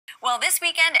Well, this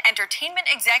weekend, entertainment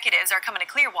executives are coming to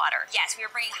Clearwater. Yes, we are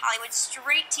bringing Hollywood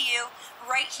straight to you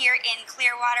right here in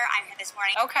Clearwater. I'm here this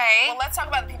morning. Okay. Well, let's talk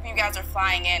about the people you guys are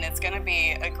flying in. It's going to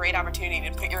be a great opportunity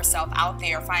to put yourself out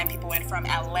there, flying people in from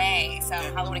LA, some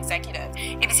Hollywood executives.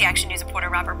 ABC Action News reporter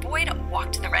Robert Boyd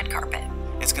walked the red carpet.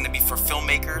 It's going to be for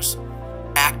filmmakers,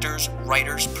 actors,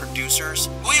 writers, producers.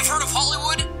 We have heard of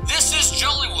Hollywood. This is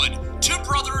Jollywood. Two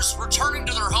brothers returning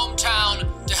to their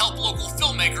hometown to help local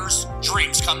filmmakers'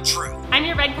 dreams come true. I'm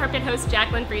your red carpet host,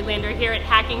 Jacqueline Friedlander, here at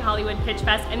Hacking Hollywood Pitch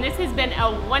Fest, and this has been a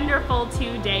wonderful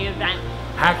two-day event.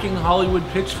 Hacking Hollywood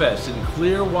Pitch Fest in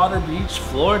Clearwater Beach,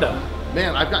 Florida.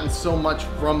 Man, I've gotten so much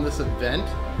from this event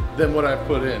than what I've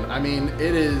put in. I mean,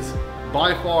 it is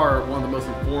by far one of the most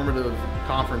informative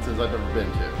conferences I've ever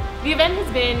been to. The event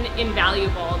has been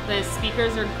invaluable. The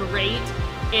speakers are great.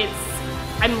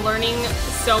 I'm learning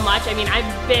so much. I mean,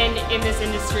 I've been in this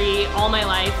industry all my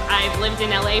life. I've lived in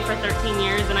LA for 13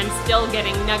 years and I'm still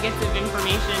getting nuggets of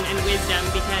information and wisdom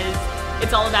because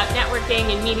it's all about networking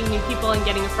and meeting new people and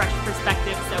getting a fresh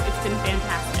perspective, so it's been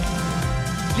fantastic.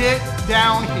 Get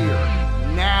down here,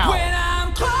 now. When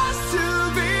I'm close to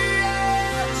the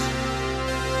edge,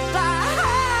 fly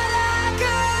high like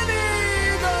an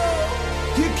eagle.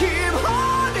 You keep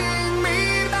holding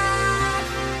me back,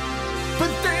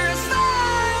 but there's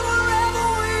fire wherever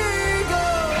we go.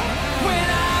 When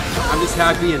I'm just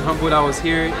happy and humbled I was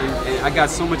here, and I got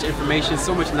so much information,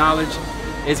 so much knowledge.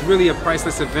 It's really a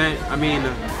priceless event. I mean,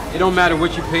 it don't matter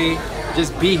what you pay,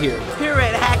 just be here. Here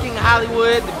at Hacking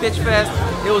Hollywood, the Pitch Fest,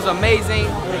 it was amazing.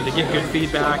 To get good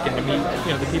feedback and to meet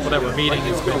the people that we're meeting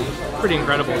has been pretty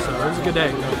incredible, so it was a good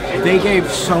day. They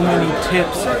gave so many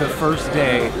tips the first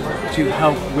day to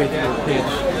help with your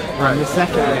pitch on the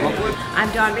second day.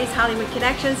 I'm Dawn Reese, Hollywood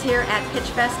Connections here at Pitch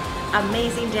Fest.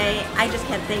 Amazing day. I just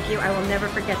can't thank you. I will never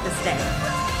forget this day.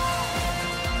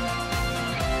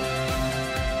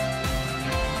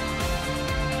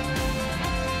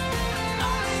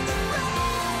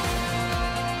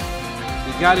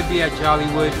 You gotta be at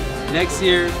Jollywood. Next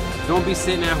year, don't be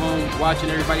sitting at home watching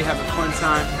everybody have a fun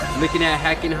time, looking at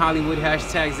Hacking Hollywood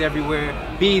hashtags everywhere.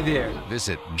 Be there.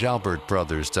 Visit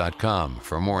jalbertbrothers.com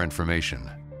for more information.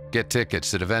 Get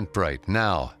tickets at Eventbrite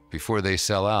now before they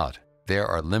sell out. There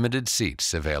are limited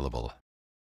seats available.